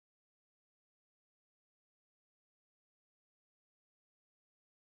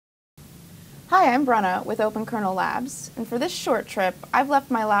Hi, I'm Brenna with OpenKernel Labs, and for this short trip, I've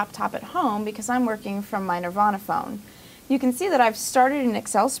left my laptop at home because I'm working from my Nirvana phone. You can see that I've started an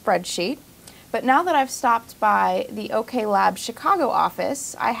Excel spreadsheet, but now that I've stopped by the OK Labs Chicago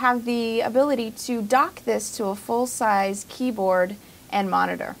office, I have the ability to dock this to a full-size keyboard and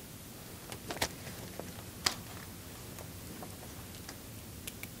monitor.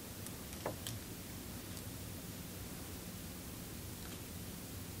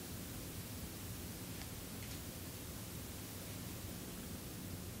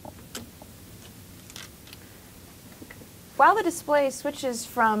 While the display switches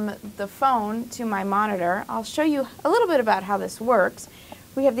from the phone to my monitor, I'll show you a little bit about how this works.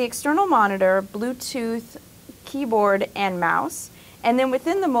 We have the external monitor, Bluetooth, keyboard, and mouse, and then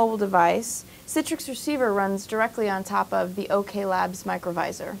within the mobile device, Citrix receiver runs directly on top of the OK Labs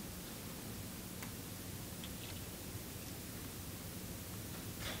microvisor.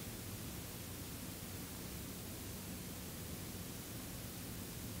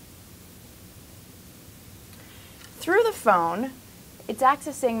 Through the phone, it's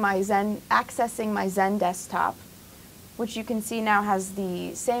accessing my Zen desktop, which you can see now has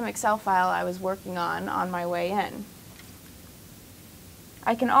the same Excel file I was working on my way in.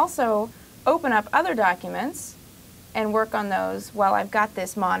 I can also open up other documents and work on those while I've got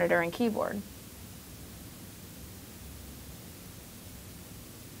this monitor and keyboard.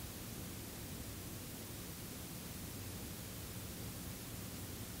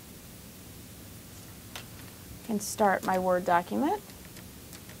 And start my Word document.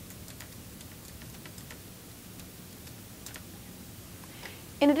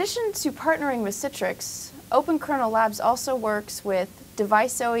 In addition to partnering with Citrix, OpenKernel Labs also works with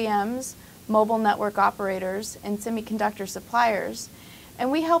device OEMs, mobile network operators, and semiconductor suppliers,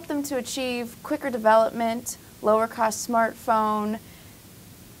 and we help them to achieve quicker development, lower cost smartphone,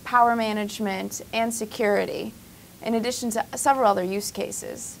 power management, and security, in addition to several other use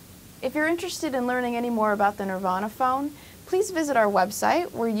cases. If you're interested in learning any more about the Nirvana phone, please visit our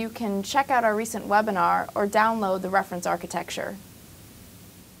website where you can check out our recent webinar or download the reference architecture.